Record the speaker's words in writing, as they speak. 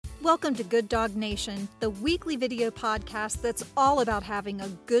Welcome to Good Dog Nation, the weekly video podcast that's all about having a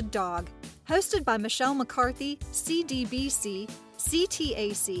good dog. Hosted by Michelle McCarthy, CDBC,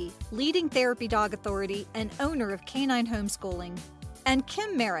 CTAC, leading therapy dog authority and owner of Canine Homeschooling, and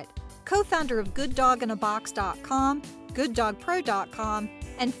Kim Merritt, co-founder of GoodDogInABox.com, GoodDogPro.com,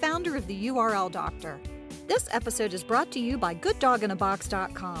 and founder of the URL Doctor. This episode is brought to you by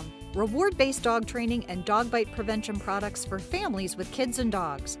GoodDogInABox.com, reward-based dog training and dog bite prevention products for families with kids and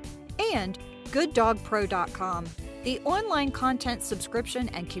dogs, and GoodDogPro.com, the online content subscription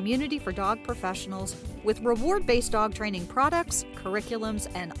and community for dog professionals with reward-based dog training products, curriculums,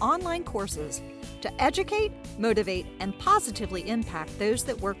 and online courses to educate, motivate, and positively impact those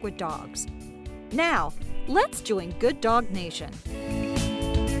that work with dogs. Now, let's join Good Dog Nation.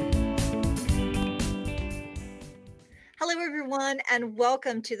 Hello, everyone, and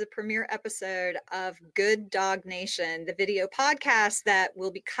welcome to the premiere episode of Good Dog Nation, the video podcast that will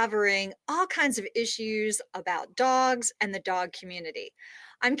be covering all kinds of issues about dogs and the dog community.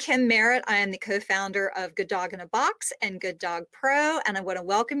 I'm Kim Merritt. I am the co-founder of Good Dog in a Box and Good Dog Pro, and I want to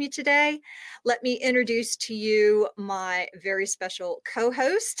welcome you today. Let me introduce to you my very special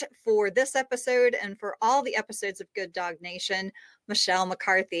co-host for this episode and for all the episodes of Good Dog Nation, Michelle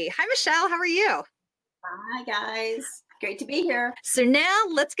McCarthy. Hi, Michelle. How are you? Hi, guys. Great to be here. So now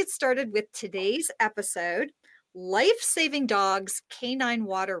let's get started with today's episode, Life-Saving Dogs, Canine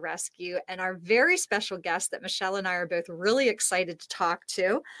Water Rescue, and our very special guest that Michelle and I are both really excited to talk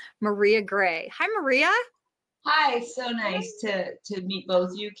to, Maria Gray. Hi, Maria. Hi, so nice to meet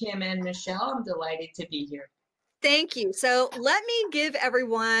both you, Kim and Michelle. I'm delighted to be here. Thank you. So let me give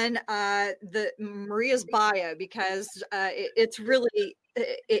everyone Maria's bio because it's really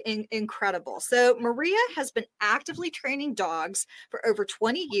incredible. So Maria has been actively training dogs for over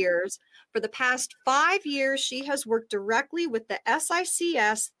 20 years. For the past 5 years, she has worked directly with the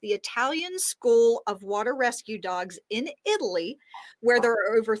SICS, the Italian School of Water Rescue Dogs in Italy, where there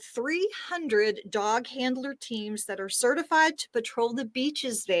are over 300 dog handler teams that are certified to patrol the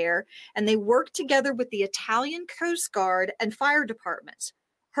beaches there, and they work together with the Italian Coast Guard and fire departments.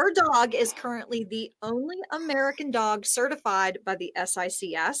 Her dog is currently the only American dog certified by the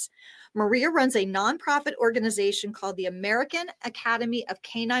SICS. Maria runs a nonprofit organization called the American Academy of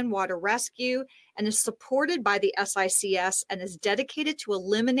Canine Water Rescue and is supported by the SICS and is dedicated to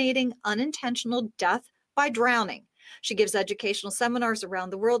eliminating unintentional death by drowning. She gives educational seminars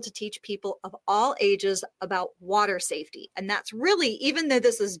around the world to teach people of all ages about water safety. And that's really, even though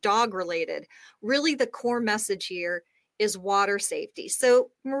this is dog related, really the core message here is water safety.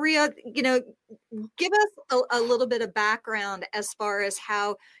 So Maria, give us a little bit of background as far as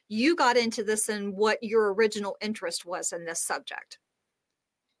how you got into this and what your original interest was in this subject.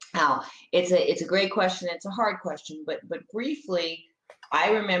 Now, it's a great question. It's a hard question, but briefly, I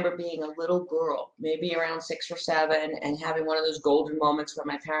remember being a little girl, maybe around 6 or 7, and having one of those golden moments where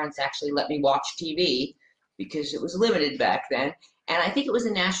my parents actually let me watch TV because it was limited back then. And I think it was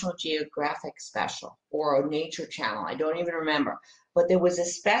a National Geographic special or a Nature Channel. I don't even remember. But there was a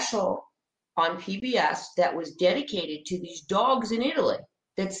special on PBS that was dedicated to these dogs in Italy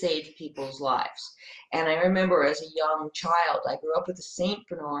that saved people's lives. And I remember as a young child, I grew up with a Saint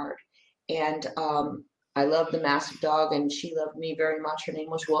Bernard, and I loved the massive dog, and she loved me very much. Her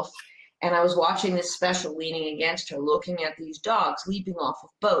name was Wolf. And I was watching this special, leaning against her, looking at these dogs leaping off of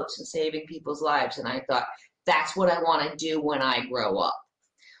boats and saving people's lives. And I thought, that's what I want to do when I grow up.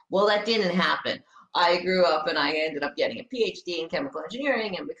 Well, that didn't happen. I grew up and I ended up getting a PhD in chemical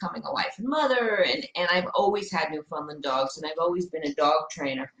engineering and becoming a wife and mother. And I've always had Newfoundland dogs, and I've always been a dog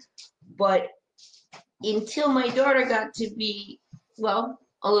trainer. But until my daughter got to be, well,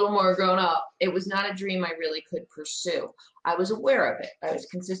 a little more grown up, it was not a dream I really could pursue. I was aware of it. I was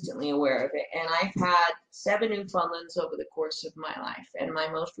consistently aware of it. And I've had 7 Newfoundlands over the course of my life. And my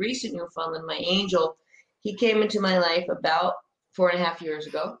most recent Newfoundland, my Angel, he came into my life about 4.5 years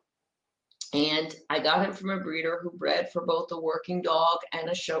ago, and I got him from a breeder who bred for both a working dog and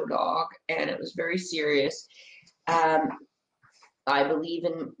a show dog, and it was very serious. I believe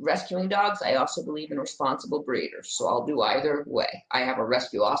in rescuing dogs. I also believe in responsible breeders, so I'll do either way. I have a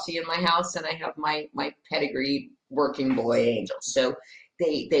rescue Aussie in my house, and I have my pedigree working boy Angel, so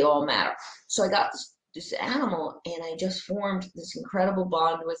they all matter. So I got this animal, and I just formed this incredible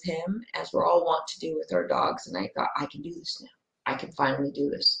bond with him, as we're all want to do with our dogs. And I thought, I can do this now. I can finally do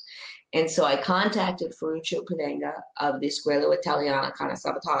this. And so I contacted Ferruccio Penenga of the Scuola Italiana Cane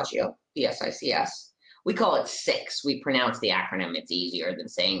Sabotaggio, the SICS. We call it SICS. We pronounce the acronym. It's easier than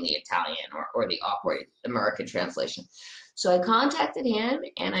saying the Italian or the awkward American translation. So I contacted him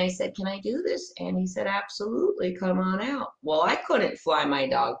and I said, can I do this? And he said, absolutely, come on out. Well, I couldn't fly my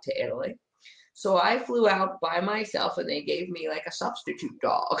dog to Italy. So I flew out by myself and they gave me like a substitute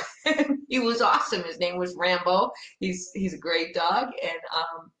dog. He was awesome. His name was Rambo. He's a great dog.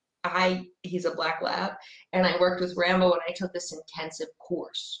 And he's a black lab. And I worked with Rambo and I took this intensive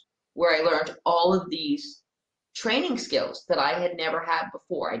course where I learned all of these training skills that I had never had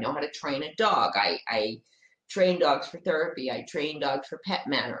before. I know how to train a dog. I train dogs for therapy. I train dogs for pet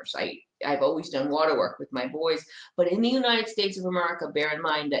manners. I've always done water work with my boys. But in the United States of America, bear in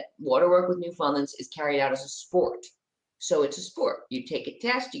mind that water work with Newfoundlands is carried out as a sport. So it's a sport. You take a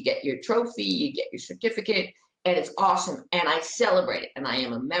test, you get your trophy, you get your certificate, and it's awesome. And I celebrate it. And I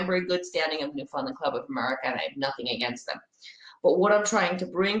am a member in good standing of Newfoundland Club of America, and I have nothing against them. But what I'm trying to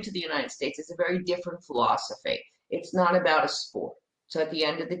bring to the United States is a very different philosophy. It's not about a sport. So at the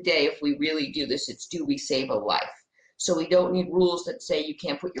end of the day, if we really do this, it's do we save a life? So we don't need rules that say you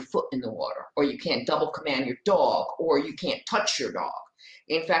can't put your foot in the water, or you can't double command your dog, or you can't touch your dog.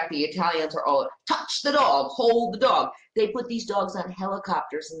 In fact, the Italians are all, touch the dog, hold the dog. They put these dogs on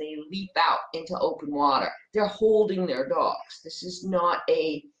helicopters and they leap out into open water. They're holding their dogs. This is not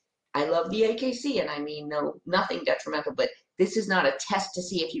I love the AKC, and I mean nothing detrimental, but this is not a test to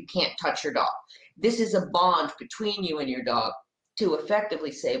see if you can't touch your dog. This is a bond between you and your dog to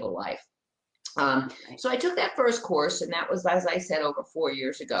effectively save a life. So I took that first course, and that was, as I said, over 4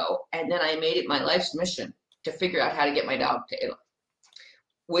 years ago. And then I made it my life's mission to figure out how to get my dog to Italy,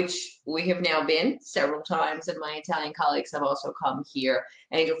 which we have now been several times. And my Italian colleagues have also come here.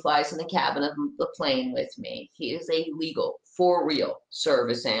 Angel flies in the cabin of the plane with me. He is a legal, for real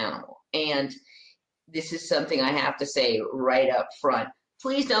service animal. And this is something I have to say right up front.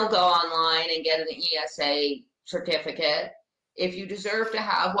 Please don't go online and get an ESA certificate. If you deserve to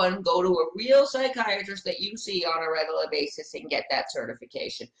have one, go to a real psychiatrist that you see on a regular basis and get that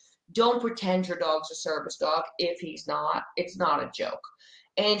certification. Don't pretend your dog's a service dog if he's not. It's not a joke.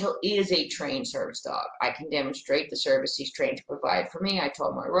 Angel is a trained service dog. I can demonstrate the service he's trained to provide for me. I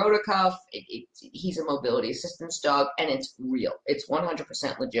told him my rotacuff. He's a mobility assistance dog, and it's real. It's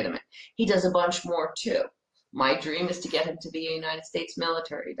 100% legitimate. He does a bunch more too. My dream is to get him to be a United States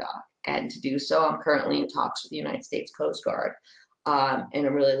military dog. And to do so, I'm currently in talks with the United States Coast Guard. And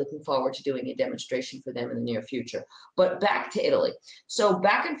I'm really looking forward to doing a demonstration for them in the near future. But back to Italy. So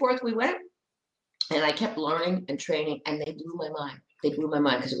back and forth we went, and I kept learning and training, and they blew my mind. They blew my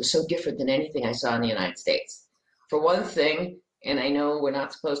mind because it was so different than anything I saw in the United States. For one thing, and I know we're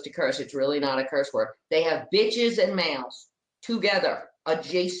not supposed to curse, it's really not a curse word, they have bitches and males together,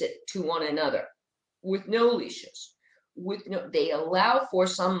 adjacent to one another, with no leashes. They allow for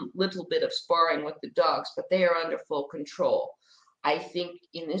some little bit of sparring with the dogs, but they are under full control. I think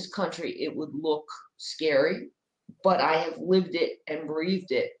in this country it would look scary, but I have lived it and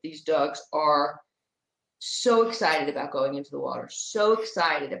breathed it. These dogs are so excited about going into the water, so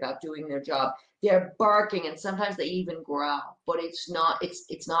excited about doing their job. They're barking, and sometimes they even growl, but it's not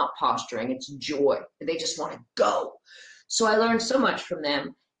posturing, it's joy. They just want to go. So I learned so much from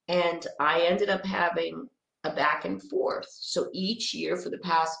them, and I ended up having a back and forth. So each year for the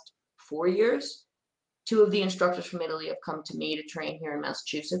past 4 years, 2 of the instructors from Italy have come to me to train here in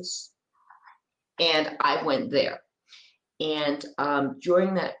Massachusetts, and I went there. And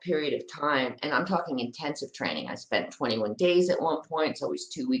during that period of time, and I'm talking intensive training, I spent 21 days at one point, it's always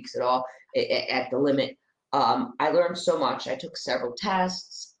 2 weeks at the limit. I learned so much. I took several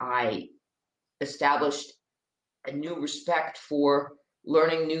tests. I established a new respect for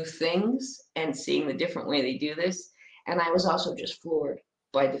learning new things and seeing the different way they do this. And I was also just floored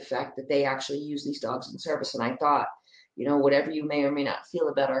by the fact that they actually use these dogs in service. And I thought, whatever you may or may not feel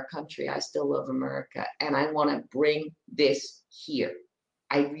about our country, I still love America, and I want to bring this here.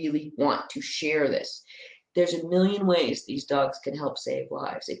 I really want to share this. There's a million ways these dogs can help save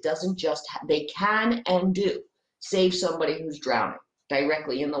lives. It doesn't just, they can and do save somebody who's drowning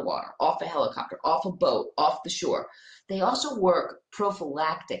directly in the water, off a helicopter, off a boat, off the shore. They also work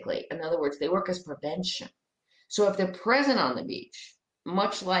prophylactically. In other words, they work as prevention. So if they're present on the beach,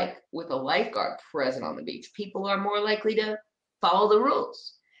 much like with a lifeguard present on the beach, people are more likely to follow the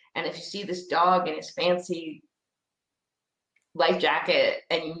rules. And if you see this dog in his fancy life jacket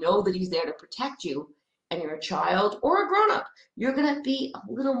and you know that he's there to protect you, and you're a child or a grown-up, you're going to be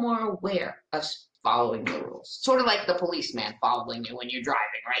a little more aware of following the rules. Sort of like the policeman following you when you're driving,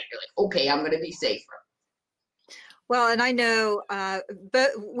 right? You're like, okay, I'm going to be safer. Well, and I know, but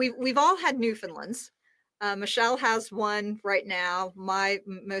we've all had Newfoundlands. Michelle has one right now. My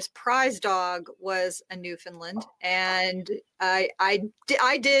most prized dog was a Newfoundland, and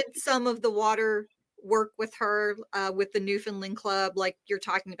I did some of the water work with her with the Newfoundland Club, like you're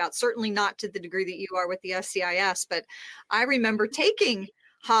talking about. Certainly not to the degree that you are with the SCIS, but I remember taking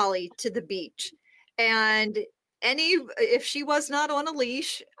Holly to the beach, and if she was not on a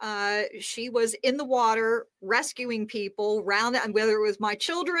leash, she was in the water rescuing people around it, and whether it was my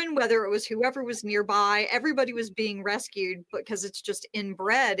children, whether it was whoever was nearby, everybody was being rescued because it's just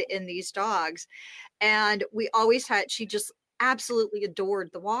inbred in these dogs. And we always she just absolutely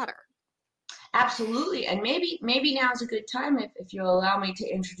adored the water. Absolutely. And maybe now's a good time if you'll allow me to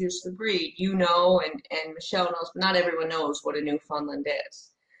introduce the breed. You know, and Michelle knows, but not everyone knows what a Newfoundland is.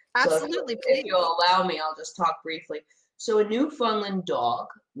 Absolutely. So if you'll allow me, I'll just talk briefly. So a Newfoundland dog,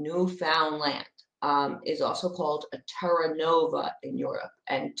 Newfoundland, is also called a Terra Nova in Europe.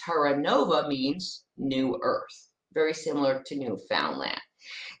 And Terra Nova means new earth, very similar to Newfoundland.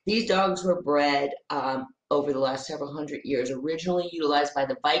 These dogs were bred over the last several hundred years, originally utilized by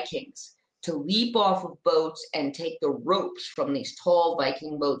the Vikings to leap off of boats and take the ropes from these tall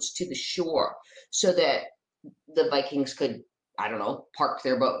Viking boats to the shore so that the Vikings could, I don't know, park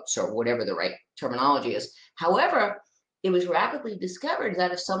their boats or whatever the right terminology is. However, it was rapidly discovered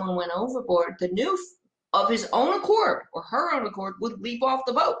that if someone went overboard, the Newf of his own accord or her own accord would leap off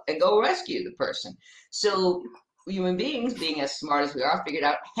the boat and go rescue the person. So human beings, being as smart as we are, figured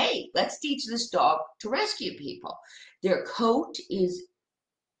out, hey, let's teach this dog to rescue people. Their coat is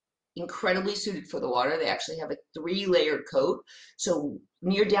incredibly suited for the water. They actually have a 3-layered coat. So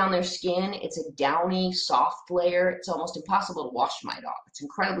near down their skin, it's a downy, soft layer. It's almost impossible to wash my dog. It's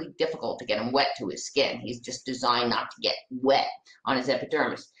incredibly difficult to get him wet to his skin. He's just designed not to get wet on his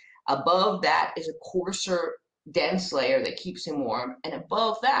epidermis. Above that is a coarser, dense layer that keeps him warm. And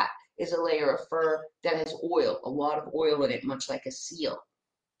above that is a layer of fur that has oil, a lot of oil in it, much like a seal.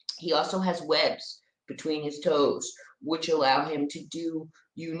 He also has webs between his toes, which allow him to do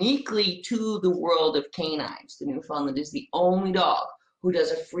uniquely to the world of canines. The Newfoundland is the only dog who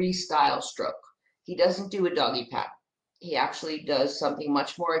does a freestyle stroke. He doesn't do a doggy paddle. He actually does something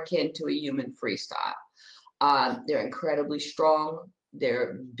much more akin to a human freestyle. They're incredibly strong.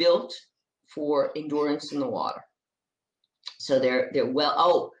 They're built for endurance in the water. So they're well,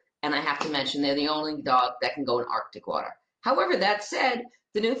 oh, and I have to mention they're the only dog that can go in Arctic water. However, that said,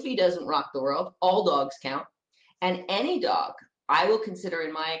 the Newfie doesn't rock the world. All dogs count. And any dog, I will consider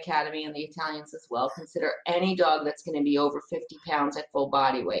in my academy, and the Italians as well, consider any dog that's going to be over 50 pounds at full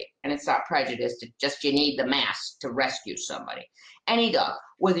body weight. And it's not prejudiced, it's just you need the mass to rescue somebody. Any dog,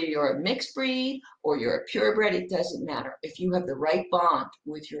 whether you're a mixed breed or you're a purebred, it doesn't matter. If you have the right bond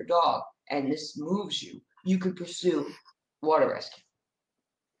with your dog and this moves you, you could pursue water rescue.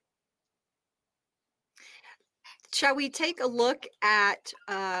 Shall we take a look at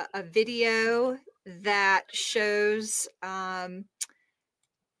a video that shows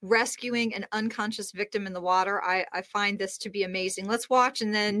rescuing an unconscious victim in the water? I find this to be amazing. Let's watch,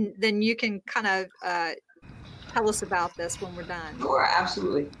 and then you can kind of tell us about this when we're done. Sure,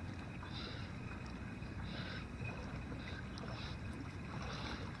 absolutely.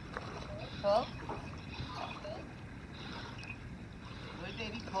 Pull. Good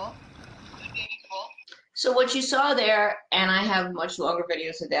baby, pull. Good baby, pull. So what you saw there, and I have much longer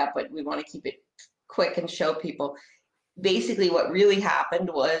videos of that, but we want to keep it quick and show people. Basically, what really happened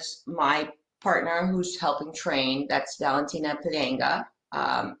was my partner who's helping train, that's Valentina Pedenga.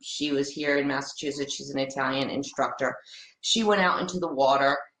 She was here in Massachusetts. She's an Italian instructor. She went out into the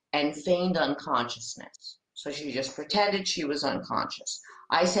water and feigned unconsciousness. So she just pretended she was unconscious.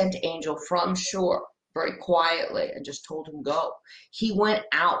 I sent Angel from shore very quietly and just told him go. He went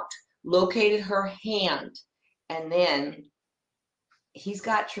out, located her hand, and then he's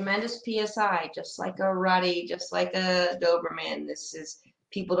got tremendous PSI, just like a Ruddy, just like a Doberman.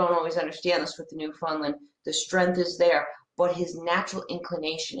 People don't always understand this with the Newfoundland. The strength is there, but his natural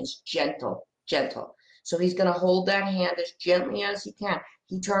inclination is gentle. So he's going to hold that hand as gently as he can.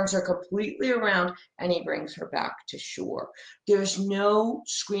 He turns her completely around and he brings her back to shore. There's no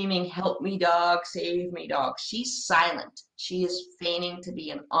screaming, help me dog, save me dog. She's silent. She is feigning to be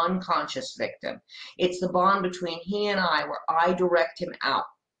an unconscious victim. It's the bond between he and I where I direct him out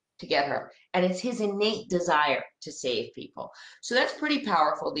to get her. And it's his innate desire to save people. So that's pretty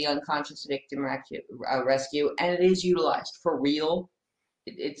powerful, the unconscious victim rescue, and it is utilized for real.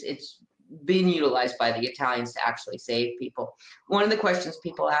 It's been utilized by the Italians to actually save people. One of the questions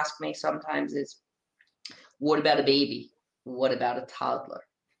people ask me sometimes is, what about a baby? What about a toddler,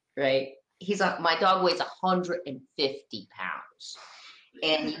 right? My dog weighs 150 pounds.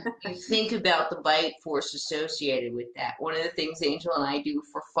 And you think about the bite force associated with that. One of the things Angel and I do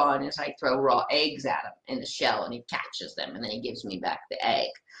for fun is I throw raw eggs at him in the shell, and he catches them, and then he gives me back the egg.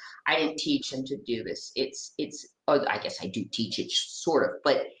 I didn't teach him to do this. Oh, I guess I do teach it sort of,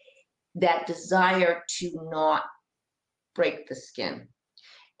 but that desire to not break the skin.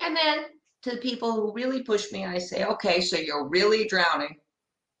 And then to the people who really push me, I say, okay, so you're really drowning,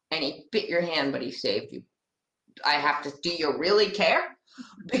 and he bit your hand, but he saved you. I have to, do you really care?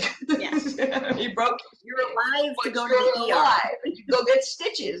 Because he broke, you're alive to go to the ER. Alive. You go get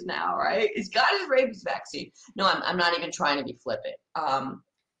stitches now, right? He's got his rabies vaccine. No, I'm not even trying to be flippant.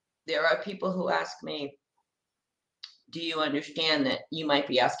 There are people who ask me, do you understand that you might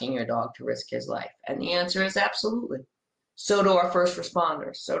be asking your dog to risk his life? And the answer is absolutely. So do our first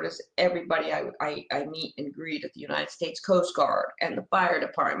responders. So does everybody I meet and greet at the United States Coast Guard and the fire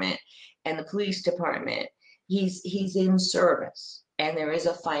department and the police department. He's in service, and there is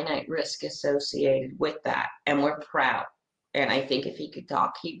a finite risk associated with that, and we're proud. And I think if he could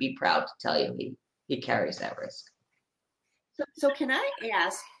talk, he'd be proud to tell you he carries that risk. So can I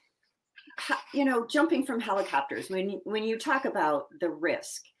ask, jumping from helicopters, when you talk about the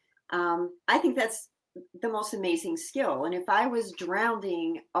risk, I think that's the most amazing skill. And if I was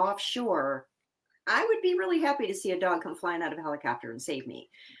drowning offshore, I would be really happy to see a dog come flying out of a helicopter and save me.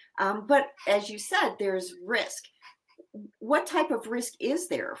 But as you said, there's risk. What type of risk is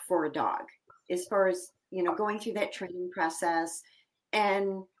there for a dog as far as, going through that training process?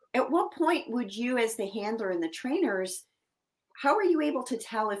 And at what point would you, as the handler and the trainers, how are you able to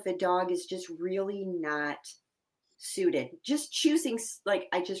tell if the dog is just really not suited? Just choosing, like,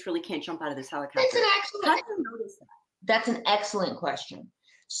 I just really can't jump out of this helicopter. How do you notice that? That's an excellent question.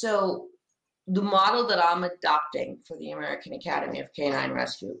 So the model that I'm adopting for the American Academy of Canine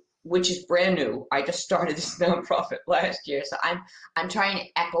Rescue, which is brand new, I just started this nonprofit last year, so I'm trying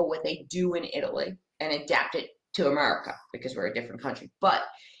to echo what they do in Italy and adapt it to America because we're a different country. But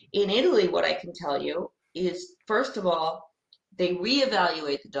in Italy, what I can tell you is, first of all, they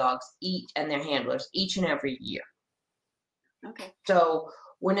reevaluate the dogs and their handlers each and every year. Okay. So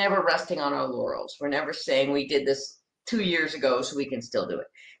we're never resting on our laurels. We're never saying we did this 2 years ago so we can still do it.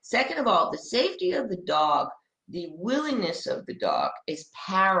 Second of all, the safety of the dog, the willingness of the dog is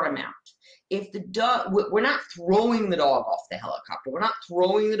paramount. If the dog, we're not throwing the dog off the helicopter. We're not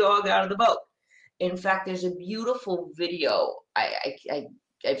throwing the dog out of the boat. In fact, there's a beautiful video.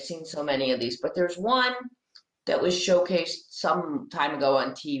 I've seen so many of these, but there's one that was showcased some time ago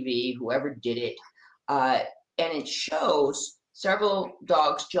on TV, whoever did it, and it shows several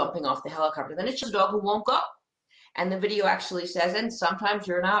dogs jumping off the helicopter. Then it shows a dog who won't go. And the video actually says, and sometimes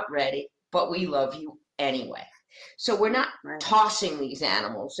you're not ready, but we love you anyway. So we're not tossing these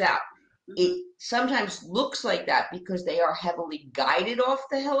animals out. It sometimes looks like that because they are heavily guided off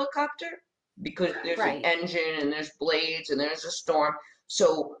the helicopter, because there's an engine and there's blades and there's a storm.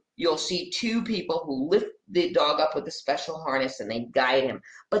 So you'll see two people who lift the dog up with a special harness and they guide him.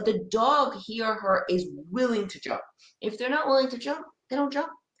 But the dog, he or her, is willing to jump. If they're not willing to jump, they don't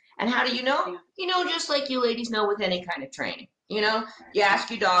jump. And how do you know? You know, just like you ladies know with any kind of training. You ask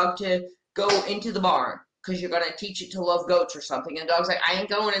your dog to go into the barn because you're going to teach it to love goats or something. And the dog's like, I ain't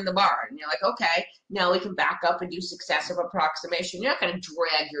going in the barn. And you're like, okay, now we can back up and do successive approximation. You're not going to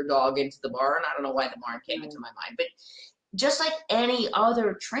drag your dog into the barn. I don't know why the barn came into my mind. But just like any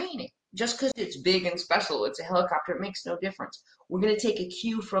other training, just because it's big and special, it's a helicopter, it makes no difference. We're going to take a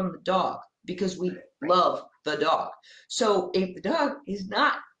cue from the dog because we love the dog. So if the dog is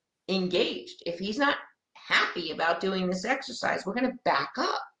not engaged, if he's not happy about doing this exercise, we're going to back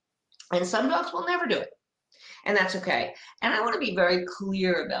up. And some dogs will never do it. And that's okay. And I want to be very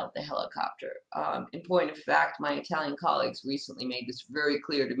clear about the helicopter. In point of fact, my Italian colleagues recently made this very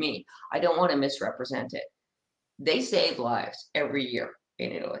clear to me. I don't want to misrepresent it. They save lives every year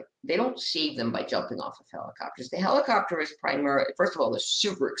in Italy. They don't save them by jumping off of helicopters. The helicopter is primarily, first of all, they're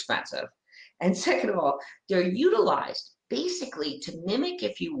super expensive. And second of all, they're utilized basically to mimic,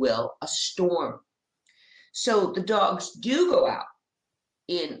 if you will, a storm. So the dogs do go out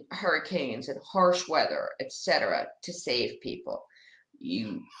in hurricanes and harsh weather, etc., to save people.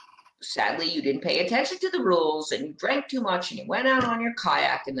 Sadly, you didn't pay attention to the rules and you drank too much and you went out on your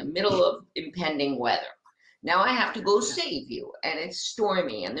kayak in the middle of impending weather. Now I have to go save you, and it's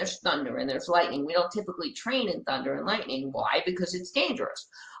stormy and there's thunder and there's lightning. We don't typically train in thunder and lightning. Why? Because it's dangerous.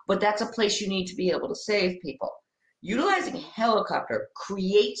 But that's a place you need to be able to save people. Utilizing a helicopter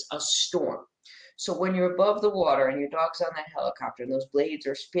creates a storm. So when you're above the water and your dog's on that helicopter and those blades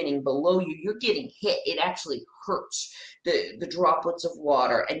are spinning below you, you're getting hit. It actually hurts, the droplets of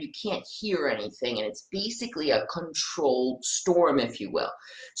water, and you can't hear anything. And it's basically a controlled storm, if you will.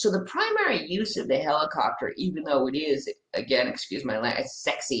 So the primary use of the helicopter, even though it is, again, excuse my language, a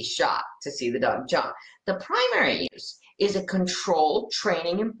sexy shot to see the dog jump, the primary use is a controlled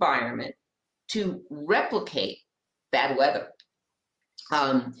training environment to replicate bad weather.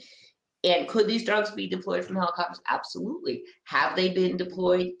 And could these dogs be deployed from helicopters? Absolutely. Have they been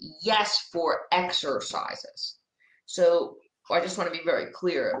deployed? Yes, for exercises. So I just want to be very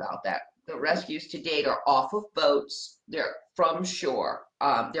clear about that. The rescues to date are off of boats. They're from shore.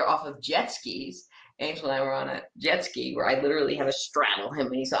 They're off of jet skis. Angel and I were on a jet ski where I literally had to straddle him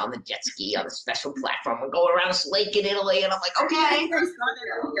when he's on the jet ski on a special platform. We're going around this lake in Italy, and I'm like, okay.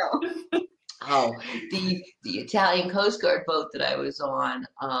 Oh, the Italian Coast Guard boat that I was on,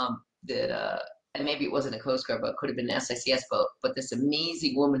 and maybe it wasn't a Coast Guard boat, could have been an SICS boat, but this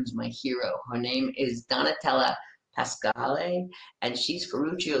amazing woman is my hero. Her name is Donatella Pasquale, and she's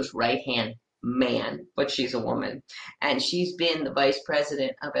Ferruccio's right-hand man, but she's a woman. And she's been the vice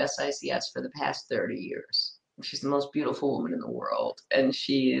president of SICS for the past 30 years. She's the most beautiful woman in the world, and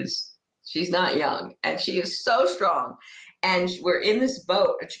she's not young, and she is so strong. And we're in this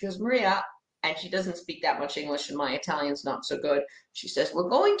boat, and she goes, Maria, and she doesn't speak that much English, and my Italian's not so good. She says, we're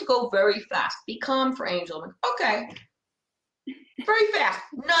going to go very fast. Be calm for Angel. I'm like, okay. Very fast.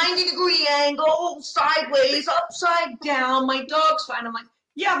 90-degree angle, sideways, upside down. My dog's fine. I'm like,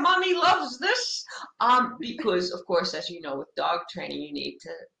 yeah, mommy loves this. Because, of course, as you know, with dog training, you need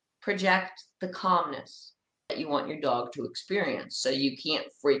to project the calmness that you want your dog to experience, so you can't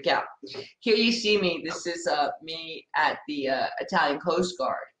freak out. Here you see me. This is me at the Italian Coast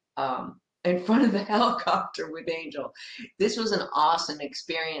Guard. In front of the helicopter with Angel. This was an awesome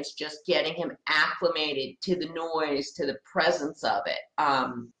experience, just getting him acclimated to the noise, to the presence of it.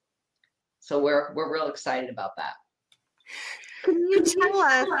 So we're real excited about that. Can you tell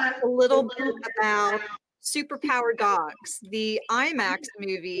us a little bit about Superpower Dogs, the IMAX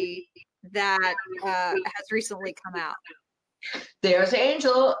movie that has recently come out? There's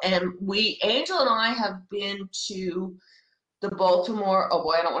Angel, and Angel and I have been to the Baltimore, oh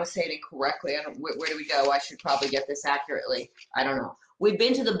boy, I don't want to say it incorrectly. Where do we go? I should probably get this accurately. I don't know. We've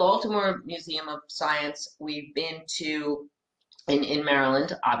been to the Baltimore Museum of Science. We've been to, in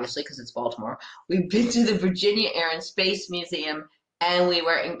Maryland, obviously, because it's Baltimore. We've been to the Virginia Air and Space Museum, and we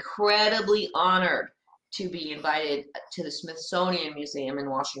were incredibly honored to be invited to the Smithsonian Museum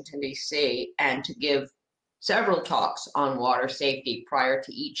in Washington, D.C., and to give several talks on water safety prior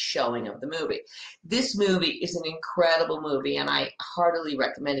to each showing of the movie. This movie is an incredible movie, and I heartily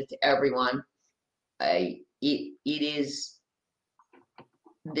recommend it to everyone. It is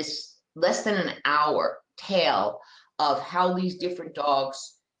this less than an hour tale of how these different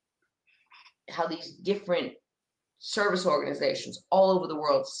dogs, how these different service organizations all over the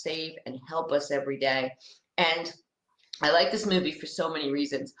world save and help us every day. And I like this movie for so many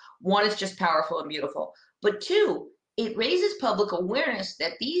reasons. One, it's just powerful and beautiful. But two, it raises public awareness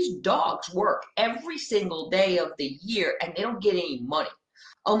that these dogs work every single day of the year and they don't get any money.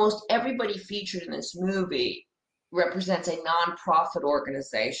 Almost everybody featured in this movie represents a nonprofit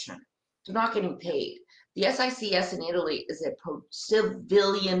organization. They're not getting paid. The SICS in Italy is a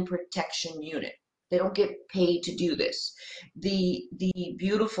civilian protection unit. They don't get paid to do this. The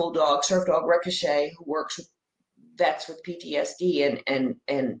beautiful dog, Surf Dog Ricochet, who works with vets with PTSD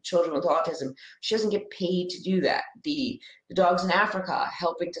and children with autism, she doesn't get paid to do that. The dogs in Africa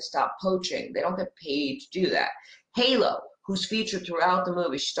helping to stop poaching, they don't get paid to do that. Halo, who's featured throughout the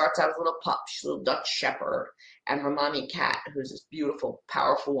movie, she starts out as a little pup, she's a little Dutch Shepherd, and her mommy Cat, who's this beautiful,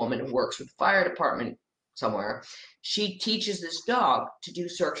 powerful woman who works with the fire department somewhere, she teaches this dog to do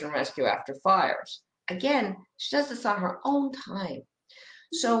search and rescue after fires. Again, she does this on her own time.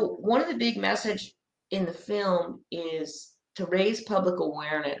 So one of the big messages in the film is to raise public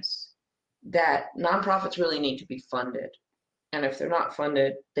awareness that nonprofits really need to be funded. And if they're not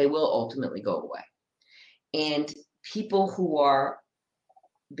funded, they will ultimately go away. And people who are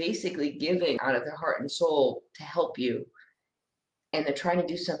basically giving out of their heart and soul to help you, and they're trying to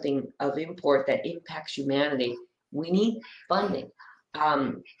do something of import that impacts humanity, we need funding.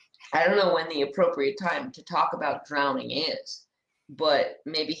 I don't know when the appropriate time to talk about drowning is, but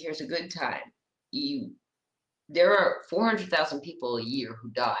maybe here's a good time. There are 400,000 people a year who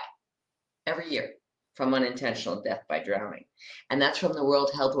die every year from unintentional death by drowning. And that's from the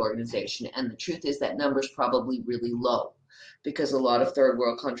World Health Organization. And the truth is that number's probably really low because a lot of third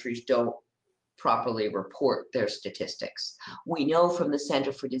world countries don't properly report their statistics. We know from the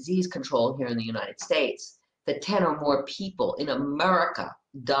Center for Disease Control here in the United States that 10 or more people in America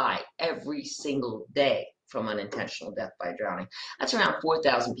die every single day from unintentional death by drowning. That's around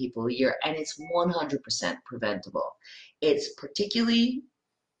 4,000 people a year, and it's 100% preventable. It's particularly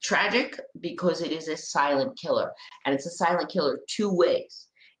tragic because it is a silent killer, and it's a silent killer two ways.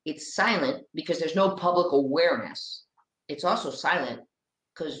 It's silent because there's no public awareness. It's also silent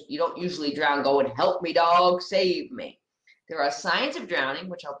because you don't usually drown going, help me dog, save me. There are signs of drowning,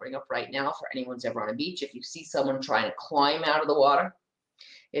 which I'll bring up right now for anyone who's ever on a beach. If you see someone trying to climb out of the water,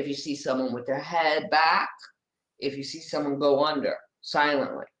 if you see someone with their head back, if you see someone go under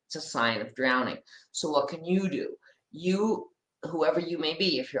silently, it's a sign of drowning. So what can you do? You, whoever you may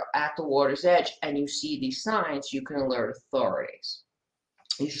be, if you're at the water's edge and you see these signs, you can alert authorities.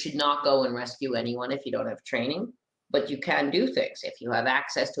 You should not go and rescue anyone if you don't have training, but you can do things. If you have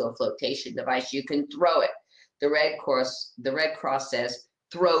access to a flotation device, you can throw it. The Red Cross says,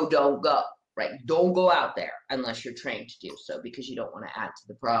 throw, don't go, right? Don't go out there unless you're trained to do so, because you don't want to add to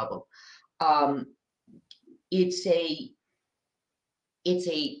the problem. It's a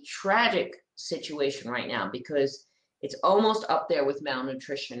tragic situation right now because it's almost up there with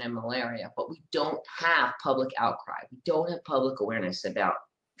malnutrition and malaria, but we don't have public outcry. We don't have public awareness about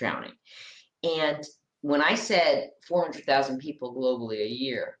drowning. And when I said 400,000 people globally a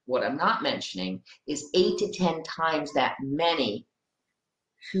year, what I'm not mentioning is 8 to 10 times that many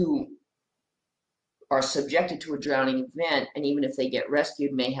who are subjected to a drowning event, and even if they get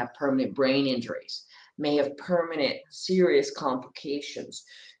rescued, may have permanent brain injuries, may have permanent serious complications.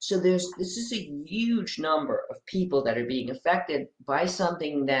 So this is a huge number of people that are being affected by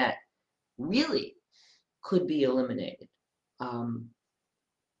something that really could be eliminated.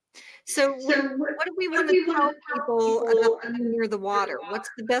 So what do we want to tell people about being near the water? What's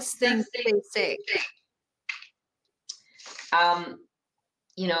the best thing to stay safe?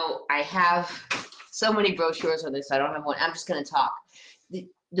 You know, I have so many brochures on this. I don't have one. I'm just going to talk. The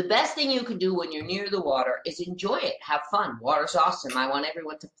best thing you can do when you're near the water is enjoy it. Have fun. Water's awesome. I want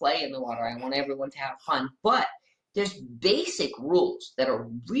everyone to play in the water. I want everyone to have fun. But there's basic rules that are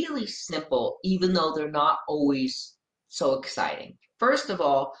really simple, even though they're not always so exciting. First of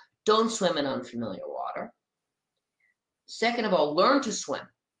all, don't swim in unfamiliar water. Second of all, learn to swim.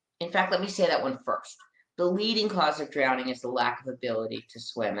 In fact, let me say that one first. The leading cause of drowning is the lack of ability to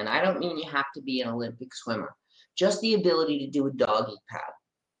swim. And I don't mean you have to be an Olympic swimmer. Just the ability to do a doggy paddle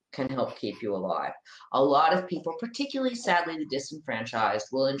can help keep you alive. A lot of people, particularly sadly the disenfranchised,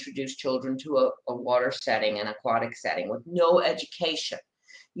 will introduce children to a water setting, an aquatic setting with no education.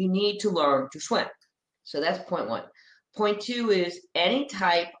 You need to learn to swim. So that's point one. Point two is any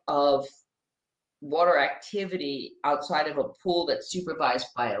type of water activity outside of a pool that's supervised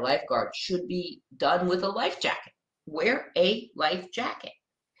by a lifeguard should be done with a life jacket. Wear a life jacket.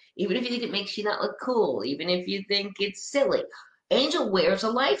 Even if you think it makes you not look cool, even if you think it's silly. Angel wears a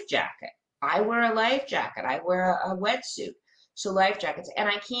life jacket. I wear a life jacket. I wear a wetsuit. So life jackets. And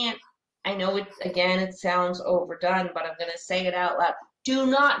I know it, again, it sounds overdone, but I'm going to say it out loud. Do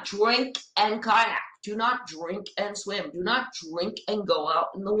not drink and kayak. Do not drink and swim. Do not drink and go out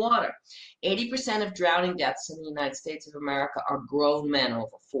in the water. 80% of drowning deaths in the United States of America are grown men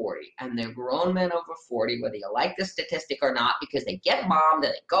over 40. And they're grown men over 40, whether you like the statistic or not, because they get bombed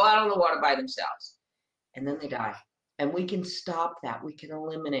and they go out on the water by themselves. And then they die. And we can stop that. We can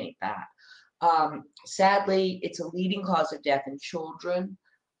eliminate that. Sadly, it's a leading cause of death in children.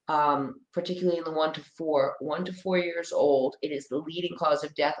 Particularly in the 1 to 4 years old, it is the leading cause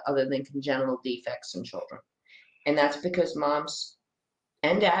of death other than congenital defects in children. And that's because moms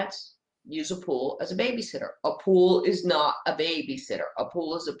and dads use a pool as a babysitter. A pool is not a babysitter. A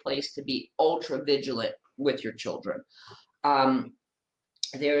pool is a place to be ultra vigilant with your children.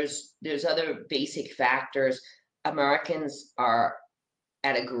 There's other basic factors. Americans are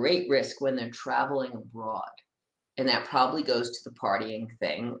at a great risk when they're traveling abroad. And that probably goes to the partying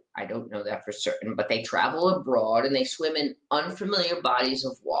thing. I don't know that for certain, but they travel abroad and they swim in unfamiliar bodies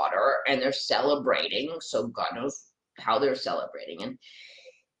of water and they're celebrating. So God knows how they're celebrating.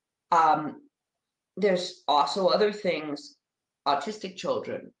 And there's also other things. Autistic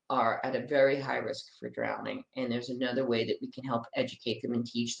children are at a very high risk for drowning. And there's another way that we can help educate them and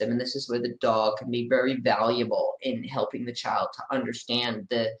teach them. And this is where the dog can be very valuable in helping the child to understand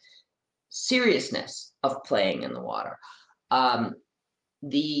the seriousness of playing in the water.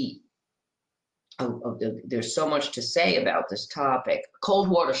 There's so much to say about this topic. Cold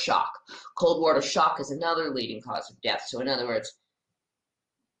water shock. Cold water shock is another leading cause of death. So in other words,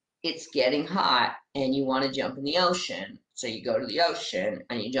 it's getting hot and you want to jump in the ocean. So you go to the ocean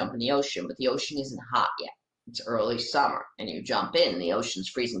and you jump in the ocean, but the ocean isn't hot yet. It's early summer and you jump in, the ocean's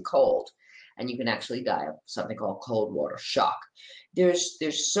freezing cold, and you can actually die of something called cold water shock.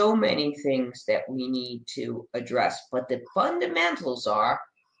 There's so many things that we need to address, but the fundamentals are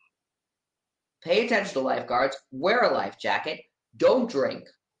pay attention to lifeguards, wear a life jacket, don't drink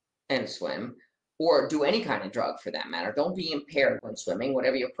and swim, or do any kind of drug for that matter. Don't be impaired when swimming,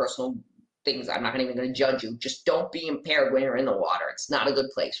 whatever your personal things. I'm not even going to judge you. Just don't be impaired when you're in the water. It's not a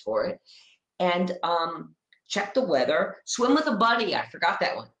good place for it. And check the weather. Swim with a buddy. I forgot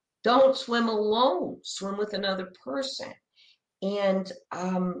that one. Don't swim alone. Swim with another person. And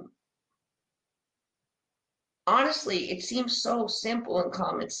honestly, it seems so simple and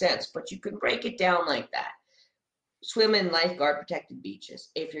common sense, but you can break it down like that. Swim in lifeguard protected beaches.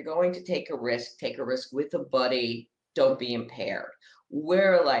 If you're going to take a risk with a buddy. Don't be impaired.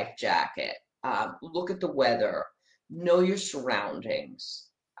 Wear a life jacket. Look at the weather. Know your surroundings.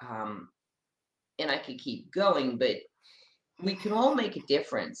 And I could keep going, but we can all make a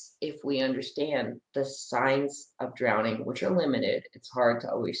difference if we understand the signs of drowning, which are limited. It's hard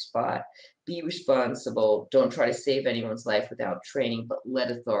to always spot. Be responsible. Don't try to save anyone's life without training, but let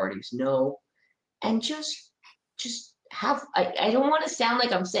authorities know. And just have, I don't want to sound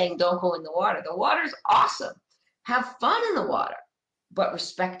like I'm saying don't go in the water. The water's awesome. Have fun in the water, but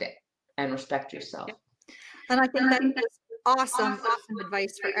respect it and respect yourself. And I think that's awesome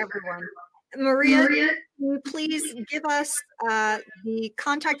advice for everyone. Maria, can you please give us the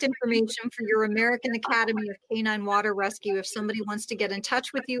contact information for your American Academy of Canine Water Rescue if somebody wants to get in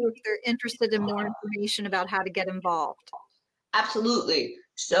touch with you, if they're interested in more information about how to get involved? Absolutely.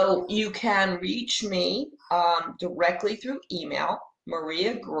 So you can reach me directly through email,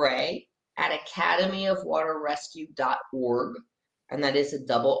 Maria Gray at academyofwaterrescue.org. And that is a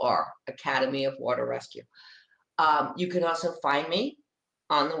double R, Academy of Water Rescue. You can also find me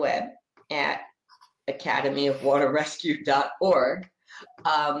on the web at academyofwaterrescue.org.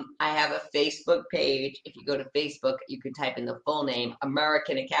 I have a Facebook page. If you go to Facebook, you can type in the full name,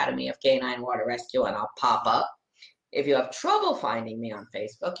 American Academy of Canine Water Rescue, and I'll pop up. If you have trouble finding me on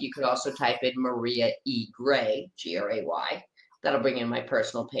Facebook, you could also type in Maria E. Gray, Gray. That'll bring in my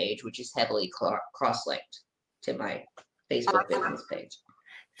personal page, which is heavily cross-linked to my Facebook business page.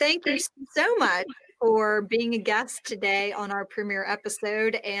 Thank you so much for being a guest today on our premiere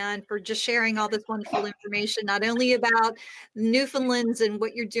episode and for just sharing all this wonderful information, not only about Newfoundlands and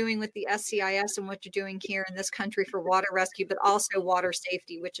what you're doing with the SCIS and what you're doing here in this country for water rescue, but also water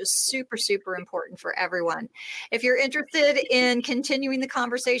safety, which is super, super important for everyone. If you're interested in continuing the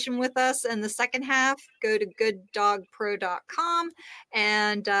conversation with us in the second half, go to gooddogpro.com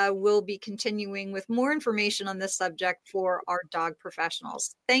and we'll be continuing with more information on this subject for our dog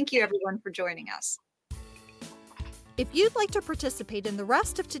professionals. Thank you, everyone, for joining us. If you'd like to participate in the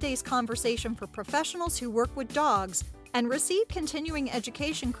rest of today's conversation for professionals who work with dogs and receive continuing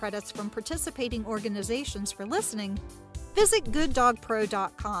education credits from participating organizations for listening, visit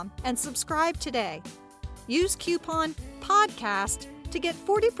gooddogpro.com and subscribe today. Use coupon PODCAST to get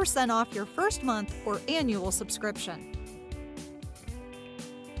 40% off your first month or annual subscription.